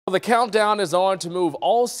The countdown is on to move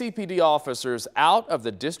all CPD officers out of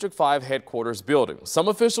the District 5 headquarters building. Some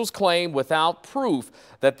officials claim without proof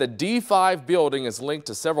that the D5 building is linked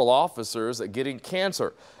to several officers getting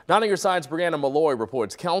cancer. 9 on your side's Brianna Malloy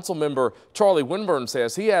reports Council member Charlie Winburn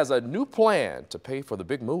says he has a new plan to pay for the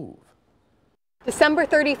big move. December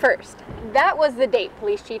 31st. That was the date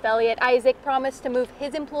Police Chief Elliot Isaac promised to move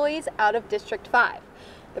his employees out of District 5.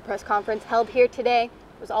 The press conference held here today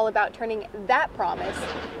was all about turning that promise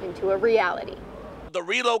into a reality. The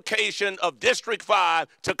relocation of District 5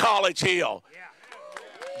 to College Hill.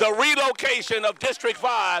 The relocation of District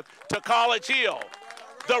 5 to College Hill.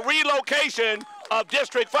 The relocation of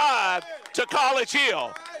District 5 to College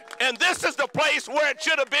Hill. And this is the place where it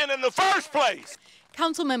should have been in the first place.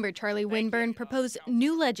 Councilmember Charlie Winburn proposed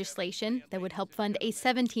new legislation that would help fund a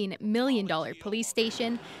 $17 million police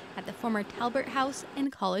station at the former Talbert House in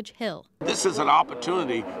College Hill. This is an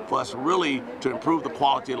opportunity for us really to improve the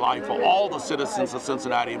quality of life for all the citizens of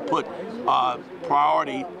Cincinnati and put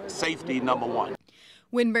priority safety #1.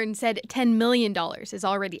 Winburn said $10 million is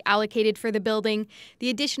already allocated for the building. The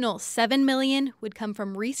additional $7 million would come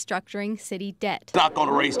from restructuring city debt. It's not going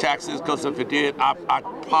to raise taxes because if it did, I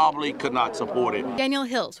probably could not support it. Daniel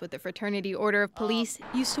Hills with the Fraternity Order of Police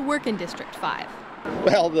used to work in District 5.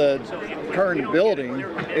 Well, the current building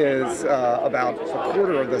is about a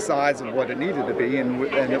quarter of the size of what it needed to be, and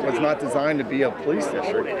it was not designed to be a police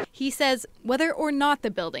district. He says whether or not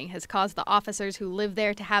the building has caused the officers who live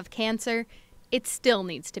there to have cancer, it still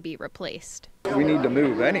needs to be replaced. We need to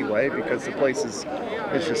move anyway because the place is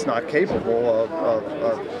just not capable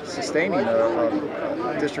of sustaining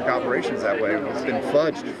district operations that way. It's been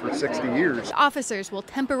fudged for 60 years. The officers will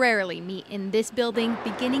temporarily meet in this building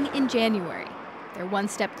beginning in January. They're one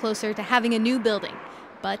step closer to having a new building,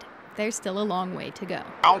 but there's still a long way to go.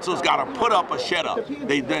 Council's got to put up or shut up.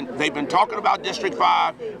 They've been talking about District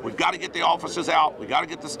 5. We've got to get the officers out. We've got to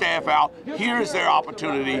get the staff out. Here's their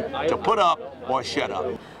opportunity to put up or shut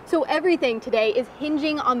up. So everything today is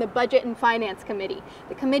hinging on the Budget and Finance Committee.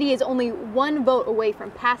 The committee is only one vote away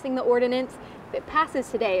from passing the ordinance. If it passes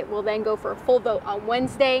today, it will then go for a full vote on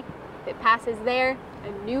Wednesday. If it passes there,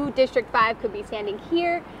 a new District 5 could be standing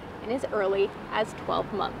here in as early as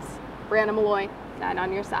 12 months. Brianna Malloy, 9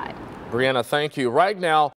 on your side. Brianna, thank you. Right now,